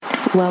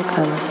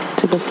Welcome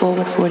to the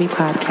Forward 40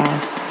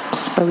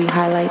 podcast, where we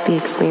highlight the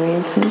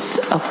experiences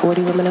of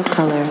 40 women of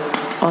color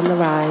on the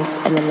rise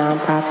in the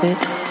nonprofit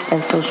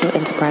and social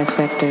enterprise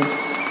sectors.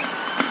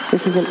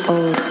 This is an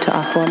ode to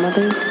our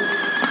foremothers,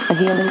 a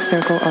healing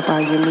circle of our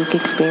unique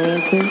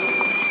experiences,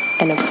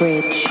 and a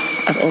bridge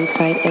of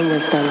insight and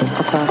wisdom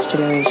across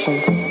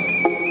generations.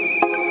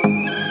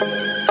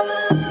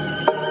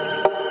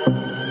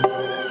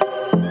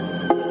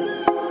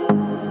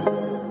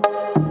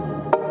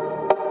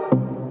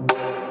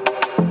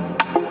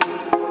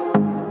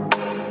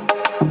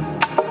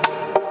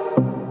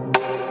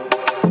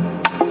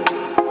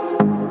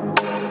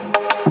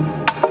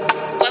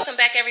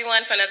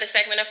 For another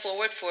segment of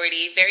Forward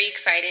 40. Very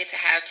excited to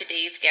have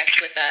today's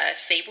guest with us,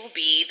 Sable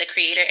B, the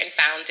creator and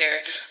founder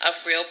of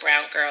Real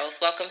Brown Girls.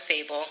 Welcome,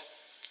 Sable.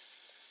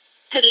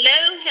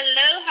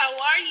 Hello, how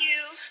are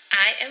you?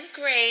 I am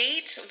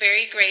great,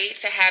 very great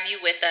to have you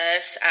with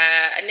us.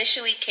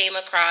 Initially came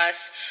across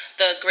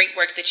the great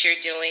work that you're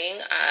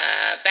doing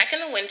back in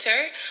the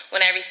winter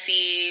when I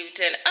received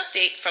an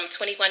update from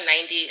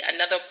 2190,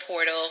 another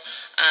portal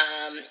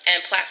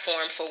and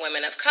platform for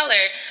women of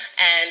color,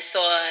 and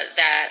saw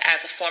that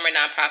as a former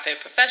nonprofit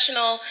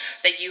professional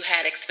that you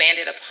had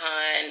expanded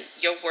upon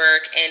your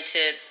work into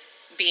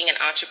being an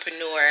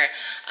entrepreneur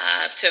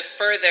to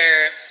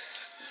further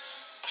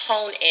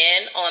hone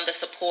in on the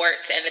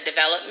supports and the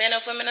development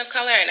of women of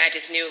color, and I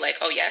just knew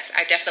oh yes,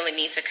 I definitely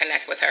need to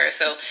connect with her.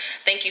 So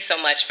thank you so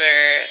much for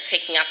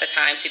taking out the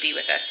time to be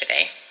with us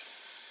today.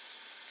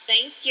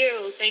 Thank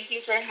you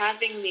for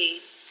having me.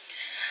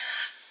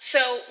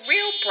 So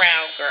Real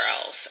Brown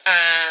Girls,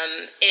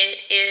 it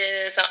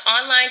is an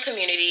online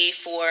community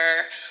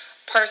for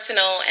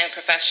personal and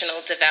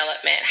professional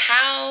development.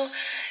 How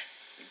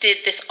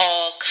did this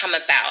all come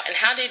about, and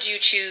how did you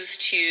choose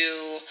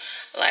to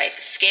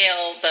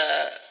scale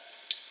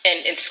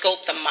and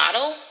scope the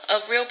model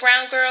of Real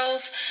Brown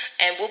Girls?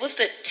 And what was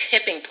the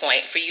tipping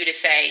point for you to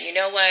say, you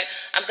know what,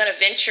 I'm going to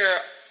venture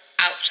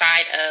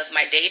outside of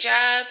my day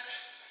job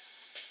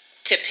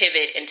to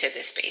pivot into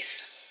this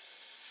space?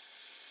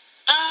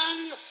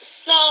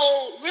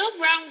 So Real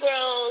Brown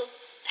Girls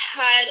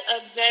had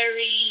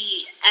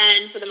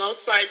and for the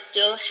most part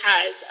still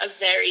has a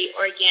very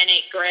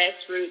organic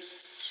grassroots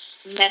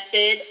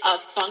method of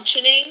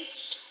functioning.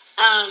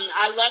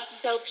 I love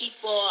to tell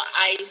people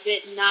I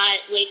did not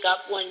wake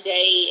up one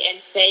day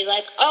and say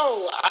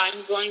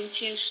I'm going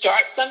to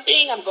start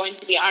something, I'm going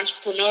to be an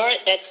entrepreneur.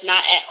 That's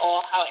not at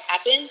all how it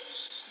happened.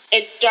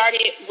 It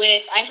started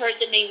with, I heard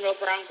the name Real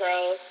Brown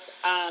Girls.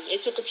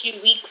 It took a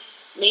few weeks,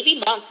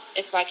 maybe months,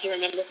 if I can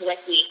remember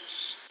correctly.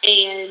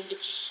 And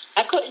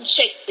I couldn't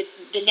shake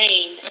the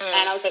name.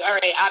 And I was like, all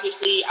right,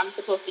 obviously I'm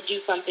supposed to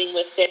do something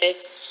with this.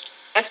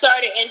 I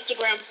started an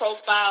Instagram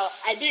profile.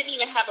 I didn't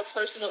even have a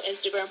personal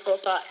Instagram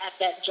profile at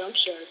that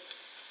juncture.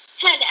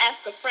 Had to ask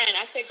a friend.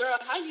 I said, girl,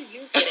 how you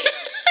use it?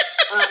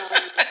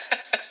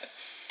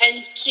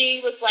 And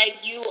she was like,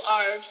 you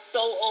are so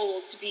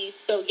old to be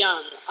so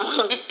young.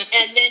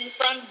 And then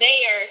from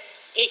there,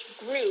 it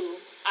grew.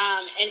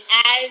 And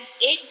as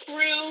it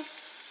grew,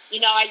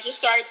 I just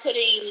started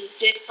putting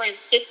different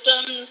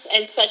systems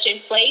and such in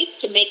place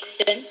to make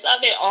sense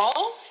of it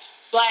all.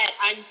 But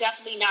I'm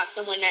definitely not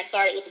someone that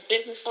started with a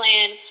business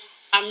plan.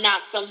 I'm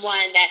not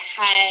someone that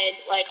had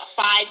a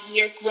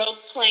 5-year growth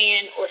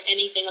plan or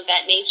anything of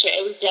that nature.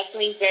 It was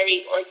definitely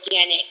very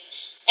organic.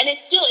 And it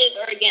still is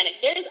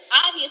organic. There's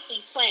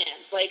obviously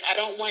plans. I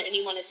don't want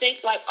anyone to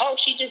think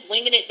she's just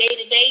winging it day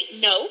to day.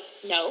 No.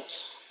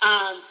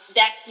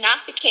 That's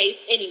not the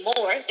case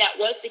anymore. That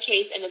was the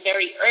case in the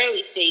very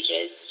early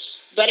stages.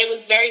 But it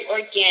was very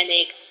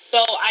organic. So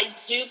I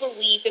do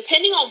believe,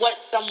 depending on what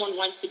someone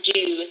wants to do,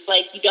 it's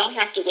you don't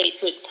have to wait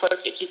till it's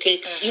perfect. You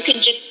can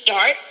just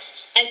start,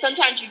 and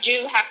sometimes you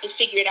do have to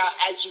figure it out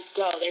as you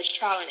go. There's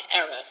trial and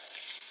error.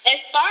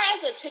 As far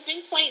as a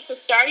tipping point for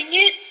starting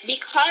it,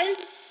 because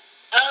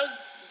of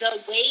the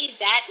way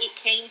that it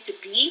came to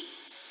be,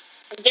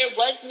 there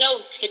was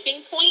no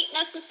tipping point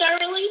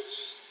necessarily.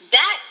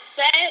 That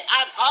said,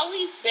 I've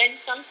always been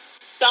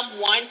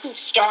someone who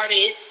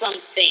started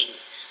something.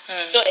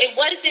 So it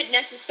wasn't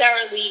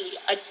necessarily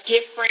a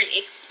different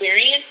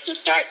experience to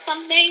start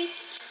something.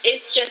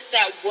 It's just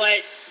that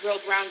what Real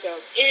Brown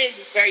Girls is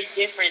very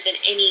different than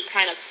any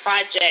kind of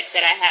project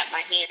that I had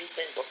my hands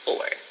in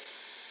before.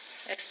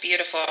 That's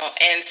beautiful.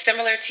 And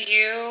similar to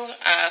you,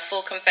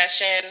 full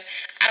confession,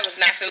 I was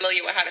not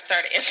familiar with how to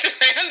start an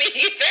Instagram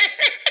either.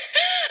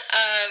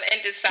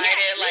 And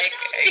decided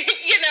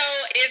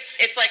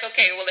it's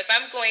okay, well, if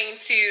I'm going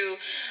to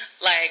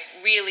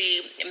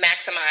really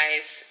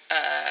maximize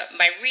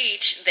my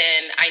reach,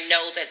 then I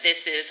know that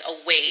this is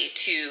a way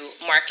to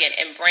market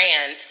and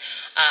brand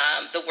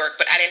the work,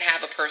 but I didn't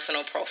have a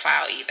personal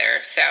profile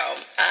either. So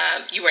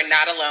you were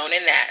not alone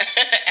in that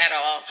at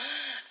all.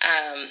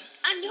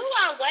 I knew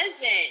I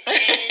wasn't,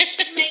 and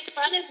she made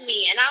fun of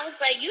me, and I was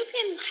like, you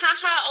can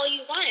ha-ha all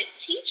you want.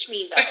 Teach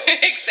me, though.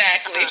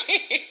 Exactly.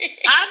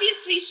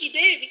 Obviously, she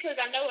did, because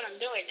I know what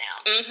I'm doing now.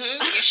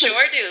 Mm-hmm. You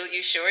sure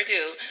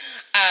do.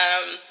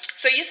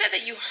 So you said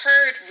that you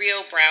heard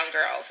Real Brown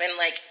Girls, and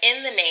like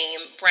in the name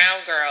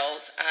Brown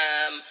Girls,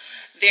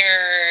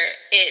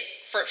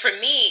 for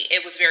me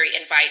it was very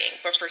inviting,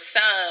 but for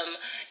some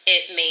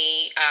it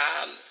may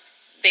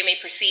they may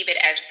perceive it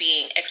as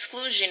being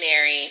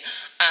exclusionary,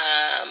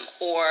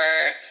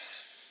 or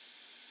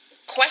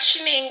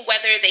questioning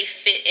whether they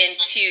fit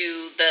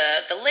into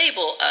the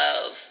label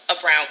of a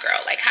brown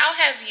girl. Like, how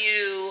have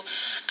you,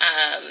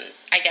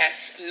 I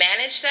guess,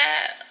 managed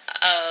that,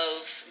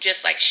 of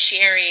just like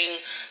sharing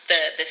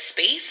the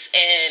space,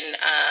 and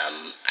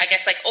I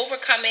guess like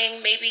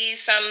overcoming maybe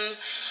some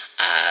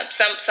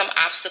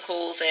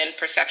obstacles and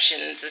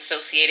perceptions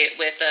associated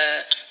with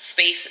a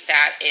space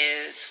that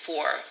is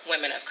for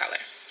women of color?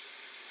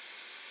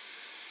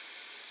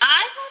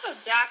 I have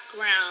a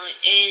background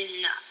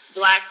in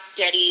Black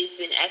studies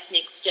and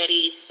ethnic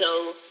studies,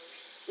 so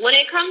when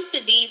it comes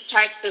to these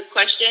types of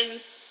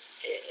questions,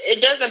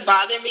 it doesn't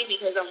bother me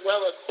because I'm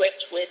well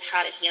equipped with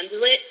how to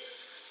handle it.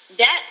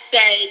 That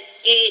said,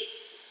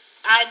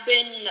 I've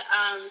been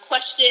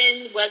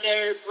questioned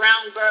whether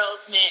brown girls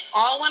meant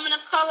all women of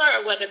color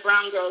or whether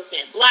brown girls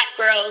meant Black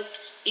girls,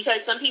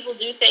 because some people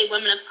do say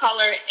women of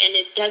color and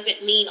it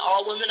doesn't mean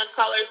all women of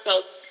color.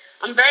 So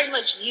I'm very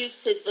much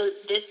used to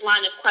this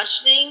line of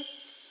questioning.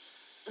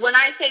 When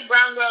I say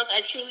brown girls,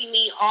 I truly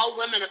mean all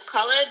women of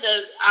color.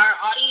 Our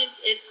audience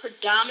is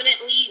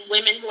predominantly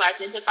women who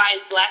identify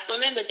as Black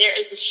women, but there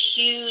is a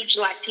huge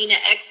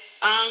Latinx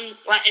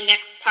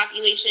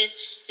population.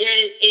 There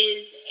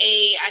is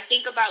I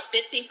think about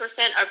 15%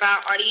 of our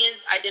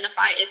audience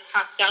identify as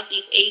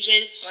Southeast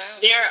Asian.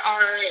 Wow.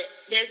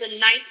 There's a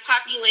nice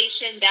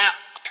population that are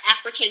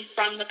African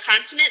from the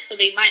continent, so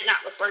they might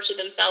not refer to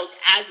themselves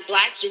as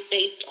Black just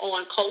based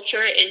on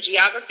culture and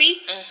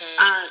geography,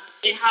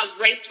 and how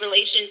race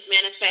relations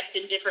manifest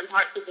in different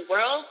parts of the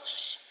world.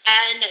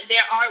 And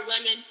there are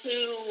women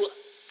who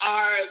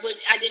would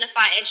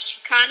identify as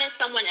Chicana.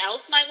 Someone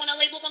else might want to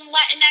label them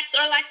Latinx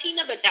or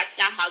Latina, but that's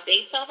not how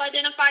they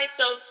self-identify.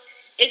 So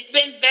it's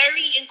been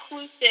very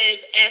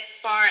inclusive as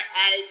far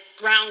as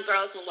brown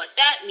girls and what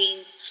that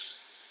means.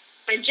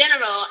 In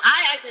general,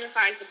 I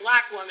identify as a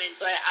Black woman,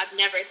 but I've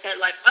never said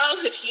like,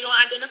 oh, if you don't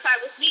identify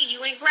with me,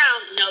 you ain't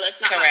brown. No,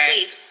 that's not my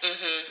case.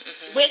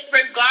 With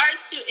regards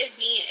to it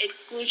being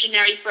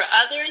exclusionary for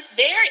others,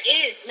 there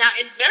is, now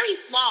it's very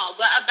small,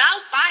 but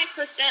about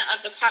 5% of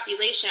the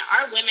population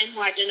are women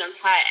who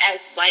identify as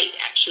white,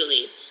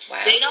 actually.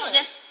 Wow. They don't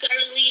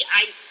necessarily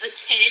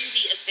attend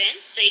the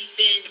events.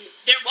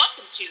 They're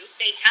welcome to.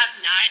 They have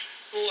not,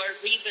 for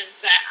reasons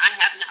that I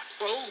have not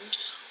probed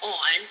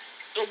on.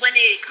 But when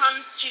it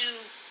comes to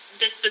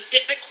the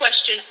specific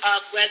question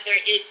of whether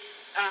it's,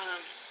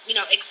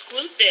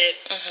 exclusive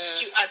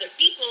to other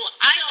people,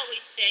 I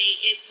always say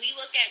if we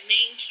look at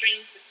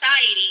mainstream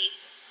society,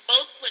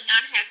 folks would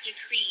not have to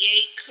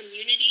create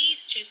communities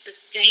to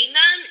sustain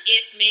them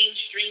if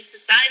mainstream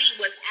society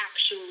was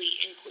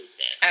actually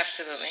inclusive.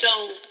 Absolutely.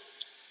 So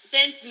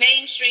since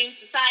mainstream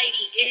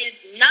society is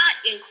not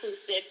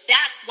inclusive,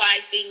 that's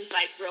why things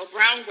like Real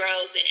Brown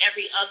Girls and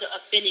every other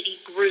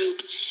affinity group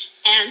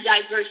and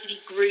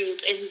diversity group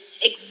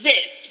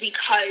exist,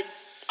 because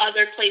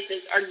other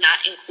places are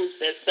not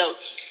inclusive. So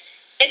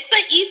it's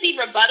an easy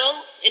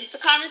rebuttal. It's a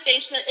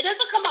conversation. It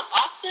doesn't come up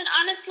often,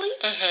 honestly,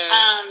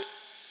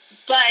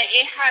 but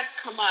it has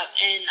come up,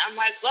 and I'm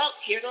like, well,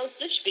 here goes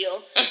the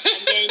spiel,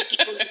 and then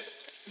people,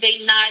 they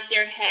nod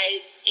their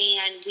heads,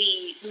 and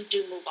we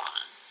do move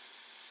on.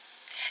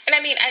 And I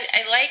mean,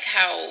 I like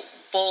how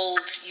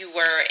bold you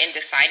were in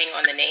deciding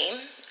on the name.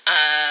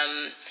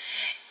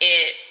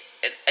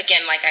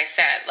 Again, like I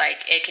said,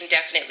 like it can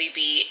definitely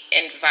be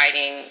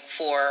inviting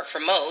for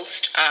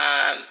most,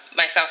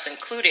 myself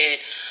included,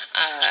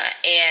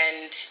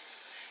 and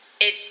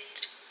it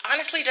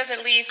honestly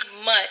doesn't leave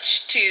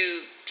much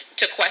to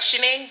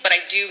questioning. But I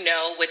do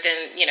know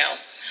within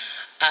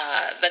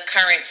the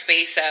current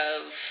space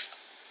of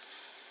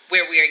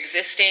where we're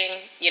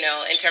existing,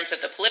 in terms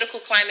of the political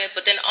climate,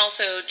 but then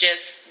also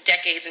just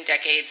decades and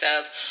decades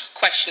of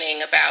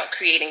questioning about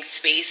creating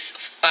space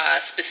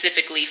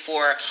specifically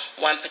for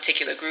one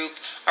particular group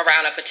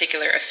around a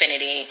particular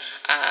affinity.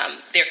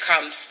 There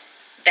comes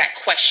that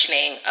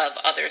questioning of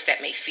others that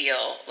may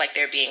feel like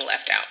they're being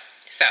left out.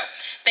 So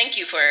thank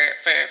you for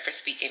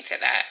speaking to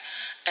that.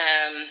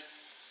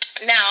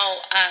 Now,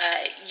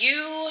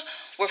 you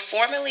were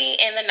formerly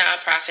in the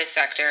nonprofit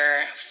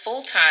sector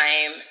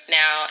full-time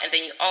now, and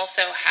then you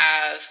also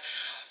have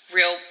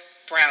Real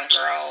Brown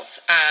Girls.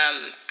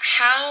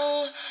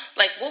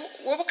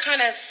 What were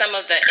kind of some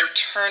of the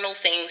internal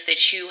things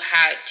that you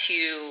had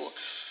to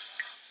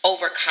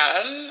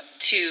overcome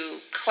to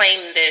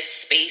claim this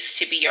space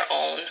to be your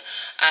own?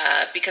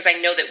 Because I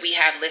know that we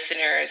have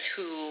listeners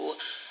who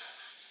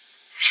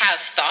have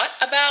thought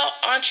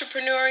about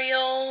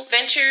entrepreneurial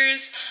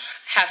ventures,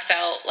 have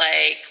felt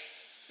like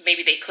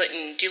maybe they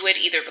couldn't do it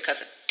either because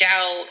of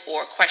doubt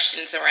or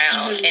questions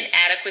around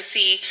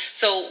inadequacy.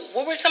 So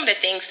what were some of the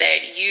things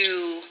that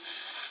you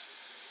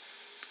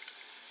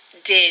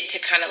did to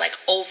kind of like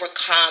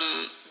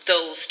overcome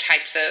those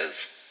types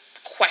of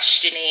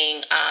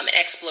questioning and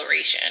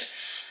exploration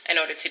in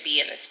order to be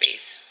in the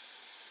space?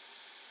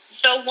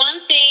 So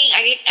one thing,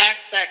 I get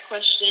asked that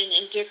question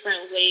in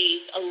different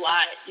ways a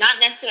lot, not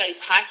necessarily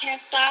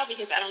podcast style,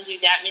 because I don't do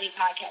that many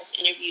podcast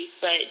interviews,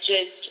 but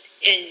just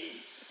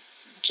in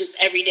just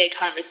everyday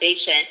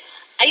conversation.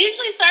 I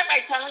usually start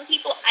by telling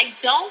people I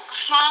don't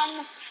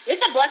come,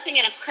 it's a blessing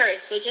and a curse,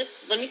 so just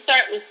let me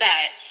start with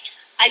that.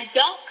 I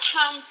don't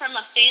come from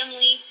a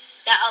family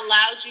that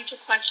allows you to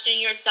question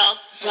yourself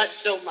but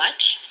so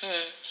much.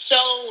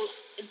 So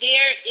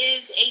there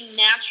is a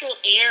natural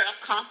air of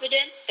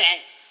confidence that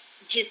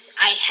just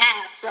I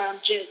have from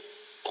just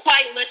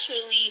quite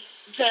literally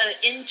the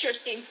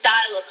interesting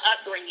style of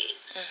upbringing.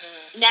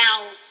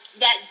 Now,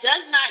 that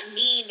does not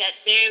mean that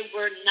there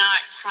are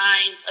not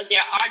times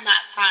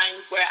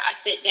where I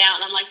sit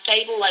down, I'm like,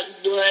 Sable, like,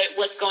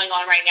 what's going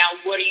on right now?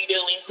 What are you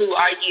doing? Who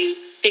are you?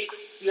 Fix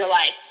your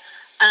life.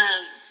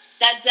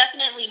 That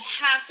definitely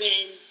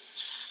happens.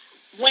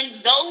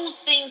 When those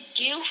things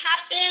do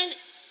happen,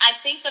 I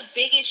think the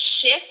biggest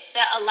shift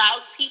that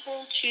allows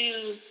people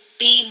to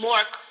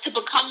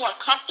become more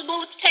comfortable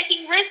with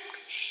taking risks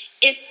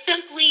is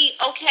simply,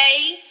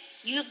 okay,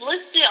 you've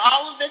listed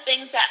all of the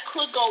things that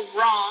could go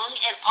wrong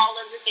and all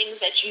of the things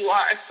that you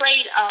are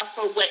afraid of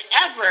for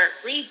whatever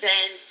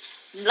reason.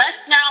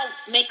 Let's now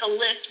make a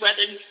list,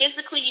 whether you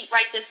physically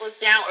write this list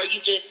down or you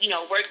just,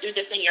 work through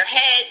this in your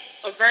head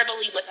or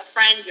verbally with a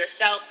friend,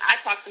 yourself. I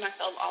talk to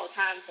myself all the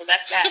time, so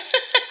that's that.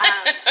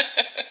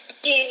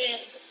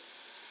 And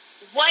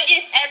what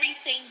if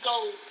everything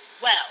goes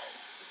well?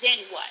 Then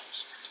what?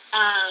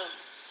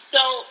 So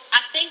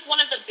I think one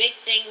of the big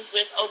things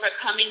with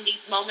overcoming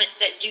these moments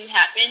that do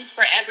happen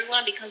for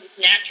everyone, because it's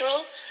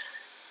natural,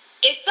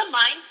 it's a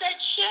mindset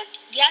shift.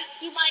 Yes,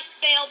 you might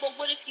fail, but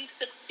what if you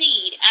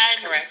succeed? And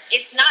Correct.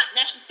 It's not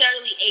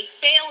necessarily a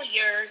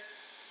failure.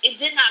 It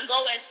did not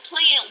go as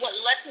planned. What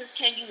lessons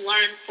can you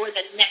learn for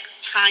the next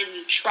time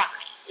you try?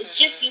 It's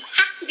just you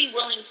have to be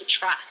willing to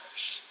try.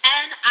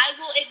 And I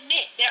will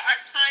admit, there are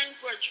times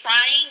where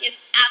trying is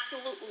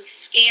absolutely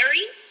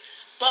scary.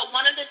 But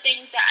one of the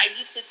things that I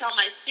used to tell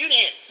my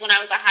students when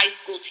I was a high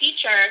school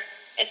teacher,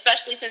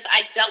 especially since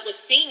I dealt with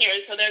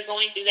seniors, so they're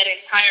going through that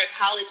entire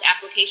college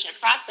application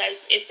process,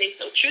 if they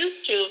so choose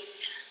to,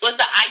 was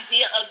the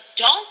idea of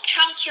don't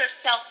count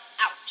yourself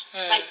out.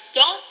 Like,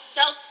 don't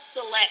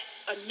self-select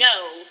a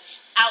no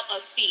out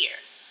of fear.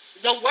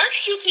 The worst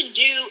you can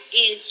do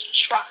is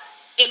try.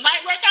 It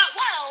might work out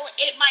well,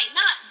 it might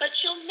not, but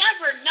you'll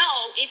never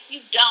know if you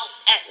don't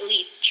at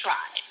least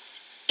try.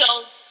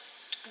 So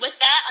with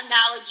that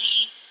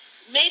analogy,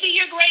 maybe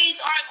your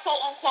grades aren't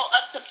quote-unquote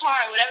up to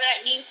par, whatever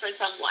that means for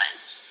someone.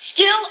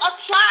 Still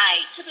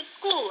apply to the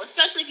school,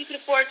 especially if you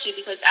can afford to,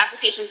 because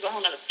applications are a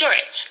whole other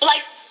story.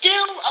 But,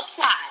 still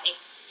apply.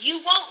 You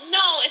won't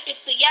know if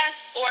it's a yes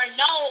or a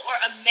no or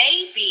a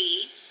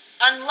maybe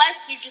unless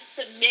you just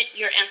submit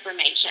your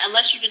information,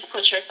 unless you just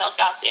put yourself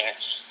out there.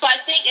 So I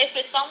think if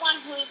it's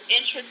someone who's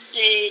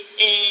interested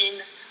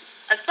in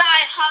a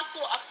side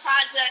hustle, a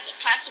project, a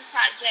passion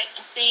project,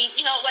 a thing,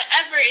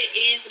 whatever it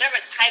is, whatever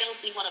titles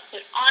you want to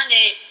put on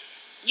it,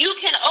 you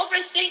can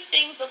overthink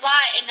things a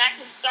lot, and that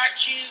can stop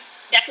you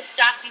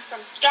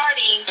from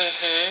starting.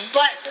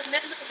 But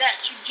remember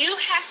that you do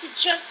have to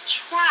just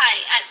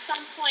try at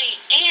some point.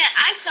 And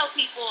I tell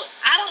people,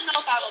 I don't know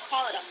if I would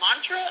call it a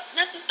mantra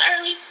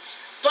necessarily,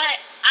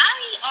 but I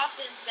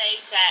often say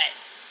that,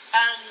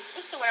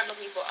 what's the word I'm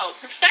looking for?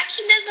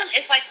 Perfectionism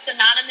is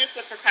synonymous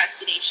with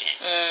procrastination.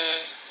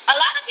 A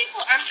lot of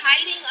people are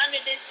hiding under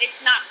this, it's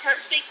not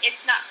perfect.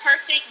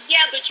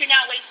 Yeah, but you're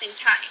not wasting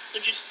time. So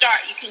just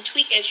start. You can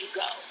tweak as you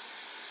go.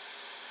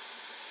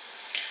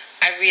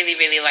 I really,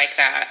 really like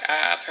that.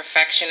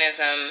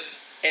 Perfectionism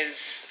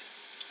is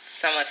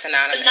somewhat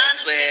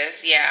synonymous with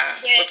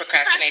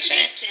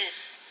procrastination.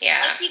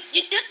 Yeah.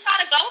 You just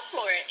got to go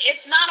for it.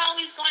 It's not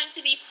always going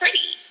to be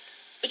pretty,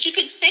 but you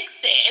can fix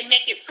it and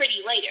make it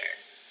pretty later.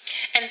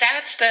 And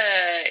that's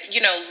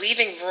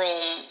leaving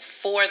room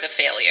for the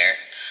failure.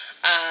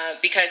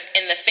 Because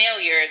in the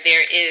failure,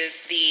 there is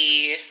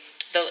the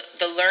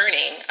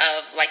learning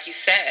of, like you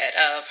said,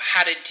 of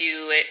how to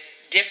do it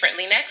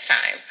differently next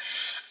time.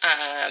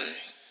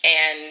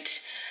 And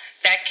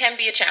that can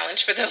be a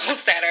challenge for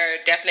those that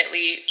are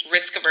definitely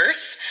risk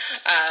averse,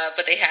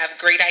 but they have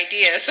great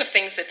ideas of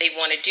things that they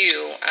want to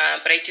do.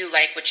 But I do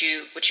like what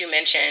you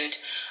mentioned.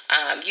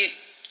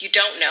 You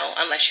don't know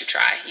unless you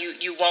try.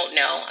 You won't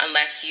know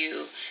unless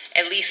you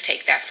at least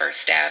take that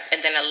first step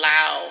and then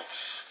allow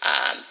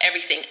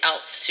everything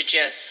else to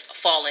just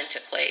fall into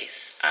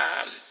place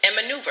and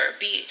maneuver.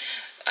 Being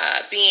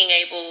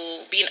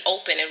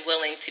open and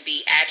willing to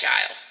be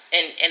agile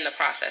in the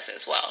process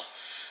as well.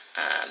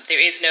 There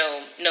is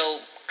no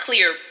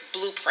clear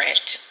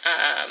blueprint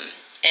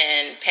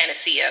and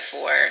panacea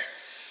for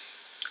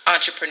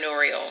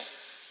entrepreneurial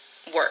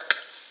work.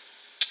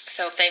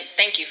 So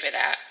thank you for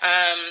that.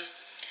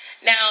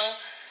 Now,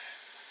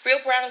 Real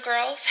Brown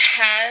Girls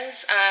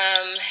has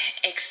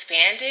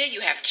expanded.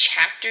 You have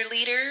chapter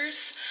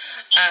leaders.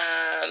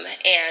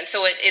 And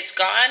so it's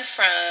gone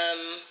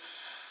from,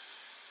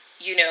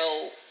 you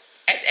know,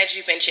 as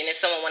you mentioned, if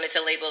someone wanted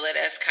to label it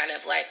as kind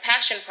of like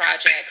passion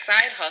project,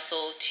 side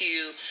hustle, to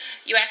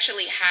you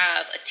actually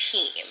have a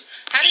team.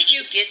 How did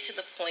you get to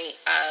the point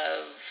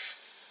of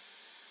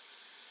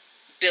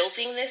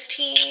building this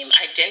team,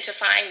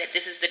 identifying that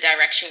this is the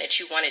direction that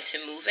you wanted to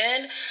move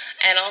in,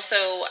 and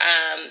also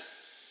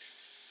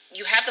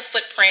you have the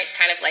footprint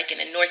kind of like in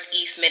the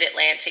Northeast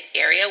Mid-Atlantic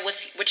area.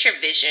 What's your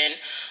vision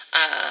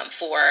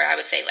for, I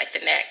would say, like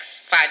the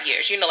next 5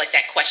 years? You know, like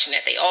that question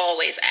that they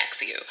always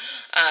ask you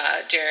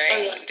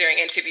during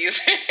interviews.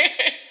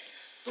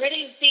 Where do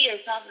you see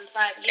yourself in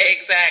 5 years?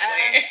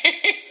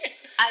 Exactly.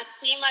 I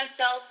see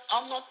myself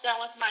almost done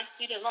with my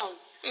student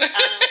loans.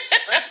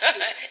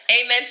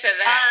 Amen to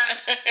that.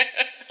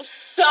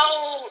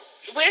 So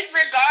with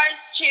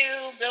regards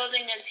to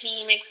building a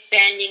team,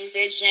 expanding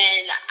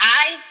vision,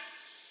 I've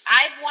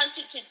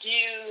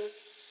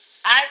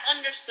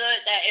understood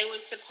that it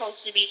was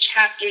supposed to be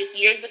chapters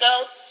years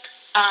ago,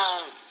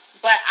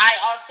 but I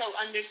also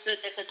understood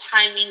that the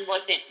timing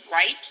wasn't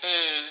right,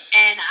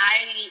 and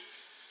I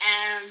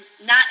am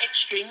not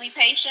extremely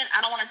patient.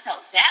 I don't want to tell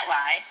that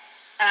lie.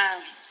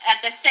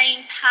 At the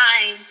same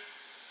time,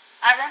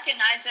 I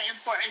recognize the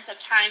importance of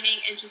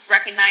timing and just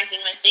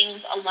recognizing when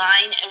things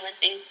align and when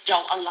things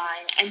don't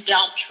align, and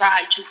don't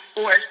try to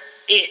force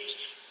it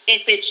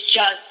if it's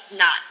just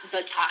not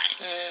the time.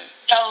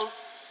 So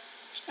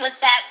with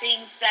that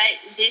being said,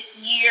 this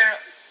year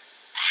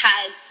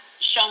has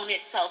shown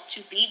itself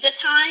to be the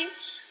time.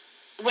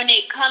 When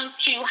it comes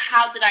to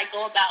how did I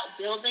go about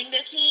building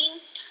the team,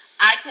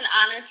 I can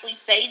honestly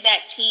say that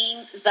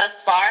team thus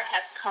far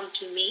has come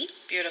to me.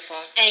 Beautiful.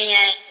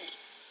 And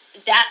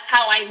that's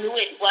how I knew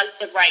it was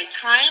the right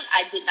time.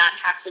 I did not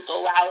have to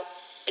go out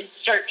and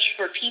search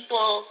for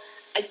people.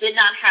 I did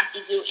not have to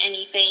do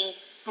anything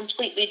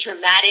completely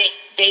dramatic.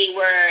 They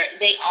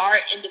are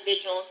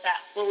individuals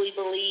that fully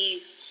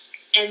believe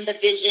in the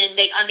vision.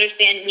 They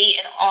understand me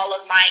and all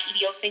of my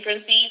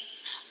idiosyncrasies,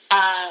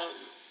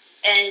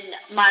 and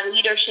my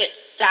leadership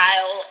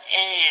style,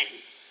 and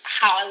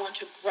how I want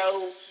to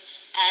grow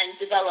and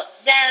develop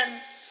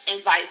them,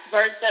 and vice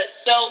versa.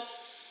 So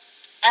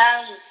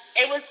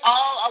it was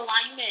all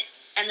alignment,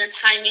 and the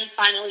timing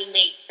finally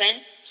made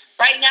sense.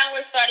 Right now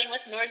we're starting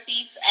with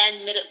Northeast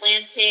and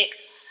Mid-Atlantic.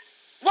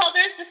 Well,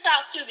 there's the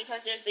South, too, because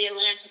there's the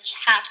Atlanta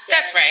chapter.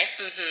 That's right.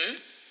 Mm-hmm.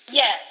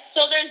 Yeah,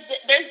 so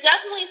there's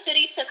definitely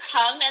cities to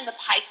come in the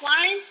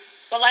pipeline,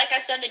 but like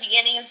I said in the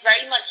beginning, it's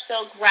very much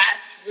so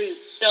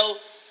grassroots. So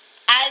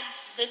as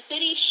the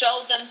cities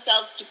show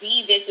themselves to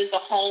be, this is a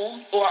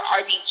home for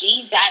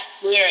RBG, that's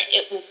where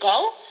it will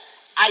go.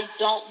 I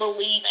don't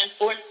believe in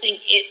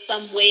forcing it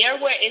somewhere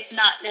where it's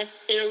not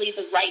necessarily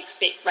the right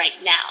fit right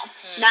now.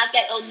 Not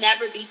that it'll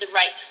never be the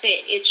right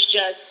fit. It's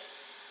just,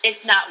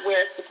 it's not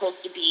where it's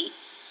supposed to be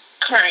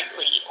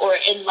currently, or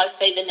in, let's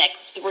say, the next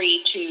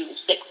 3 to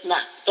 6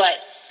 months.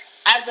 But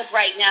as of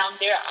right now,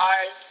 there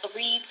are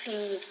 3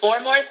 to 4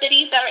 more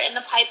cities that are in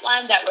the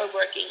pipeline that we're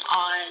working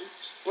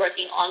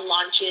on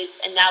launches,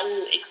 and that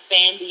will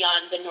expand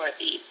beyond the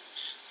Northeast.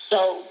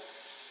 So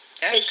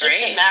it's great.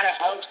 Just a matter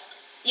of,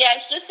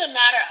 it's just a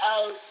matter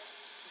of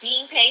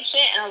being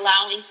patient and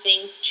allowing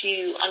things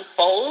to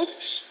unfold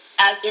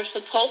as they're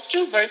supposed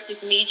to,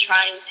 versus me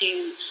trying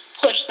to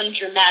push some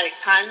dramatic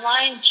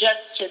timeline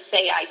just to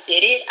say I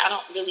did it. I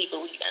don't really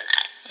believe in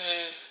that.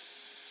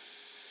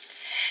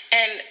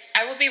 And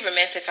I would be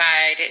remiss if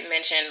I didn't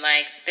mention,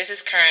 like, this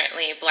is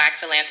currently Black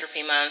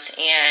Philanthropy Month,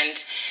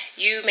 and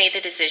you made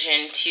the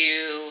decision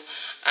to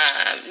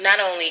not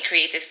only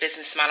create this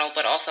business model,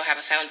 but also have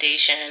a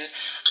foundation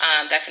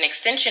that's an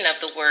extension of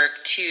the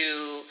work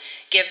to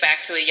give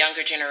back to a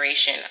younger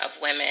generation of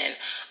women.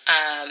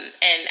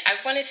 And I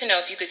wanted to know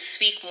if you could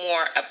speak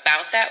more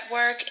about that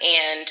work,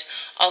 and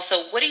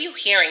also what are you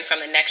hearing from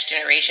the next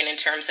generation in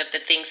terms of the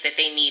things that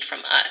they need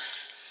from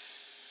us?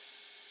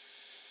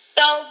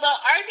 So the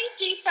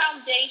RBG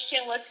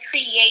Foundation was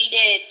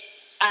created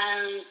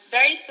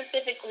very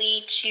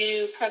specifically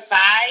to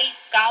provide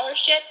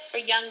scholarships for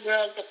young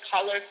girls of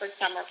color for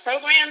summer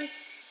programs.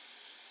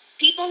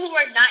 People who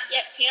are not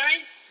yet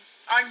parents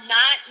are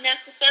not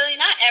necessarily,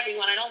 not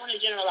everyone, I don't want to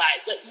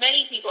generalize, but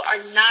many people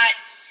are not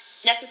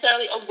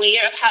necessarily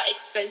aware of how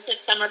expensive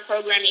summer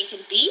programming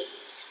can be,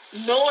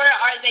 nor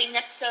are they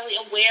necessarily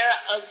aware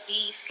of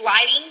the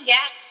sliding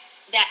gap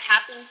that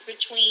happens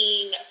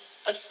between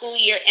a school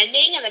year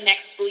ending and the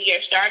next school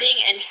year starting,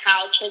 and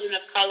how children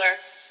of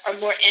color are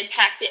more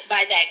impacted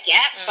by that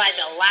gap, by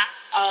the lack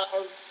of,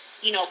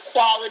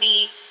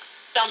 quality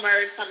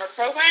summer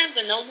programs.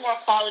 And those more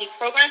quality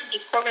programs,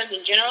 just programs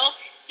in general,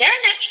 they're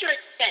an extra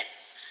expense.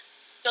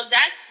 So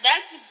that's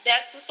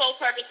the sole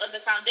purpose of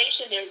the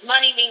foundation. There's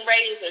money being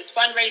raised, there's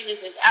fundraisers,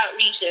 there's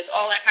outreach, there's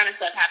all that kind of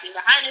stuff happening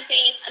behind the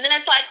scenes. And then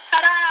it's like,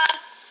 ta-da!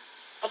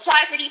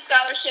 Apply for these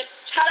scholarships.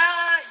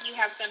 Ta-da! You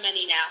have some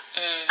money now.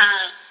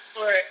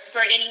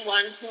 For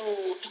anyone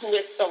who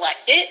is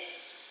selected.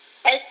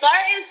 As far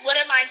as what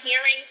am I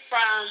hearing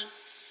from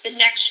the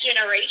next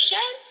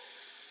generation,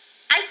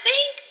 I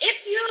think if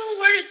you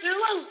were to do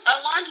a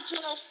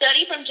longitudinal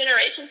study from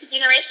generation to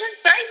generation,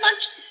 very much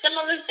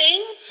similar things.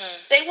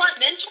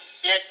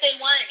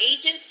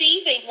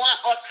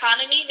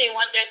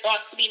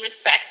 thoughts to be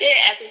respected.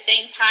 At the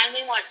same time,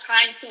 they want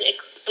time to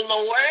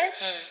explore.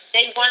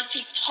 They want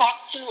to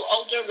talk to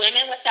older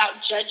women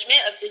without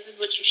judgment of this is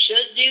what you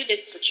should do,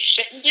 this is what you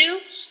shouldn't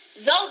do.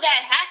 Though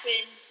that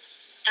happens,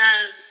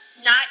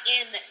 not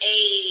in a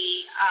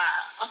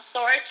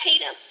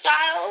authoritative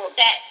style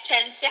that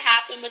tends to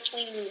happen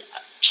between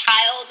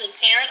child and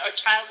parent or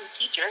child and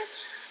teacher.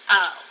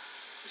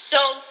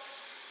 So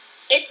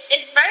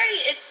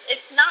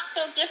it's not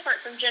so different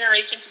from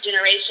generation to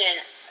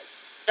generation.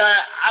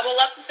 I would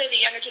love to say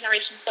the younger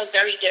generation is so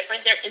very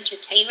different. Their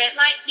entertainment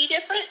might be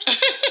different,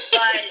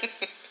 but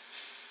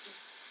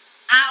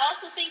I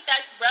also think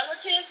that's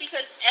relative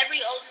because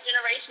every older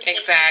generation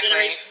has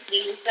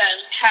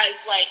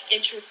like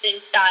interesting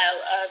style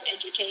of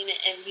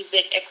entertainment and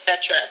music,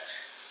 etc.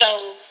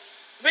 So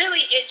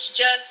really, it's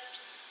just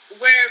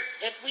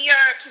if we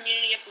are a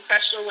community of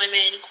professional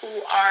women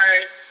who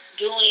are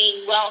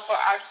doing well for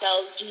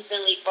ourselves,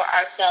 decently for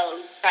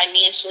ourselves,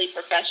 financially,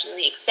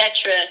 professionally,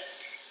 etc.,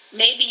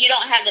 maybe you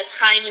don't have the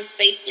time and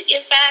space to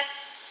give back,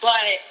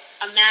 but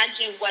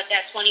imagine what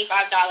that $25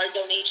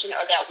 donation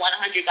or that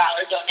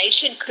 $100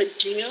 donation could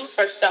do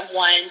for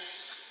someone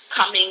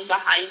coming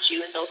behind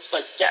you in those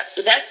footsteps.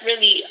 So that's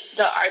really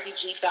the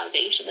RBG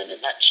Foundation in a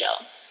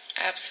nutshell.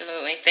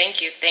 Absolutely.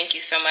 Thank you. Thank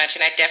you so much.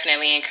 And I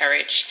definitely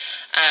encourage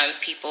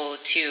people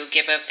to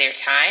give of their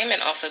time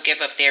and also give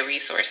of their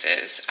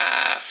resources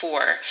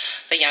for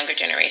the younger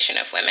generation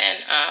of women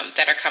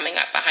that are coming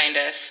up behind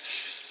us.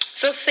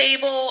 So,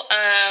 Sable,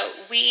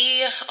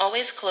 we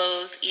always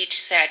close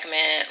each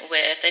segment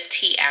with a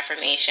T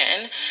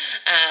affirmation.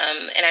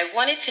 And I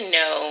wanted to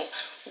know,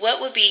 what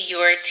would be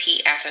your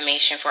T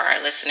affirmation for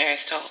our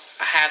listeners to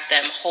have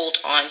them hold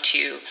on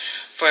to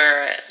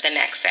for the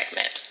next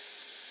segment?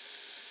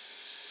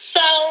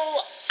 So,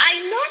 I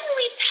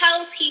normally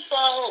tell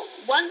people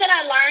one that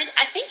I learned,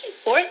 I think in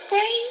 4th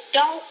grade.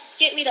 Don't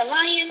get me to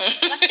lying.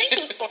 I think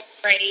it was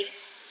 4th grade.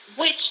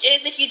 Which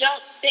is, if you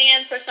don't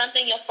stand for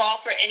something, you'll fall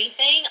for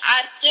anything.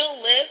 I still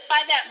live by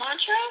that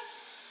mantra.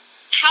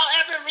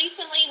 However,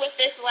 recently with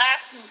this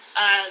last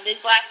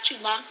 2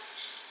 months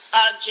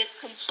of just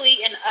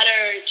complete and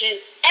utter,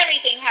 just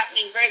everything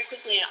happening very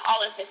quickly and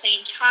all at the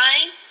same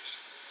time,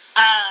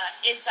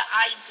 is the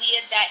idea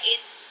that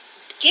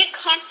get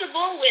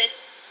comfortable with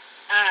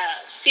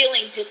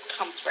feeling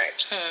discomfort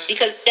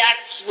because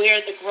that's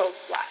where the growth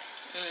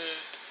lies.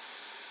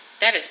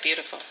 That is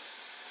beautiful.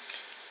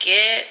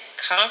 Get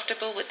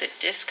comfortable with the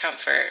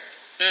discomfort.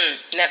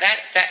 Now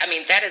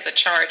that is a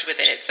charge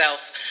within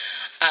itself,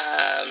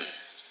 and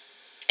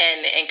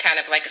kind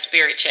of like a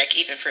spirit check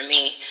even for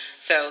me.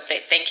 So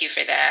thank you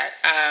for that.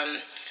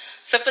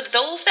 So for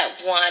those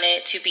that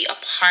wanted to be a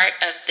part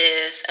of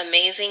this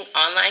amazing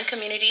online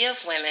community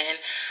of women,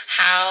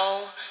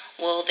 how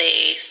will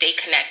they stay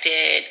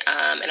connected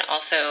and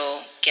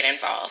also get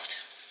involved?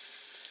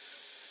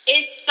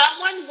 If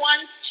someone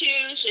wants to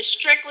just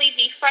strictly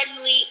be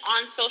friendly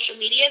on social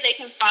media, they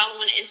can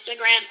follow on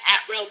Instagram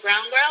at Real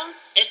Brown Girls.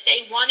 If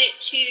they wanted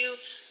to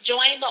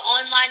join the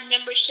online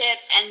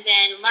membership and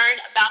then learn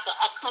about the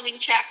upcoming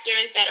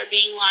chapters that are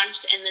being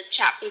launched and the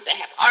chapters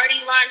that have already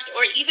launched,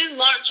 or even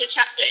launch a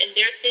chapter in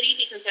their city,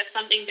 because that's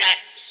something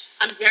that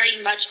I'm very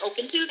much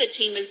open to, the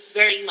team is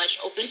very much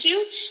open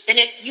to, then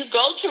if you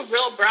go to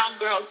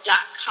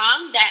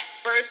realbrowngirls.com, that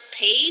first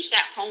page,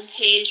 that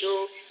homepage,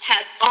 will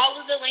have all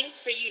of the links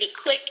for you to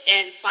click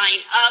and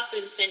sign up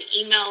and send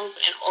emails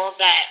and all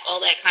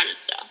that kind of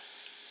stuff.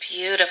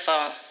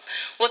 Beautiful.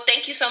 Well,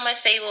 thank you so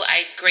much, Sable.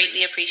 I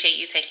greatly appreciate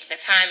you taking the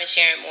time and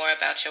sharing more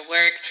about your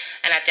work.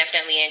 And I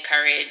definitely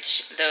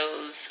encourage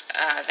those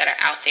that are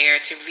out there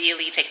to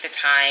really take the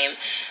time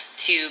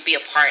to be a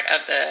part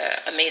of the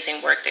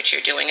amazing work that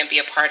you're doing and be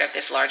a part of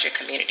this larger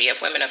community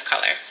of women of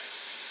color.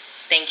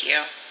 Thank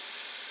you.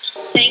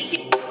 Thank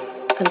you.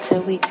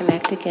 Until we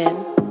connect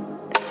again,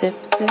 sip,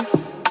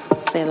 sis,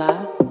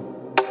 Selah,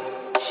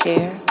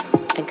 share,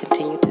 and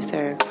continue to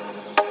serve.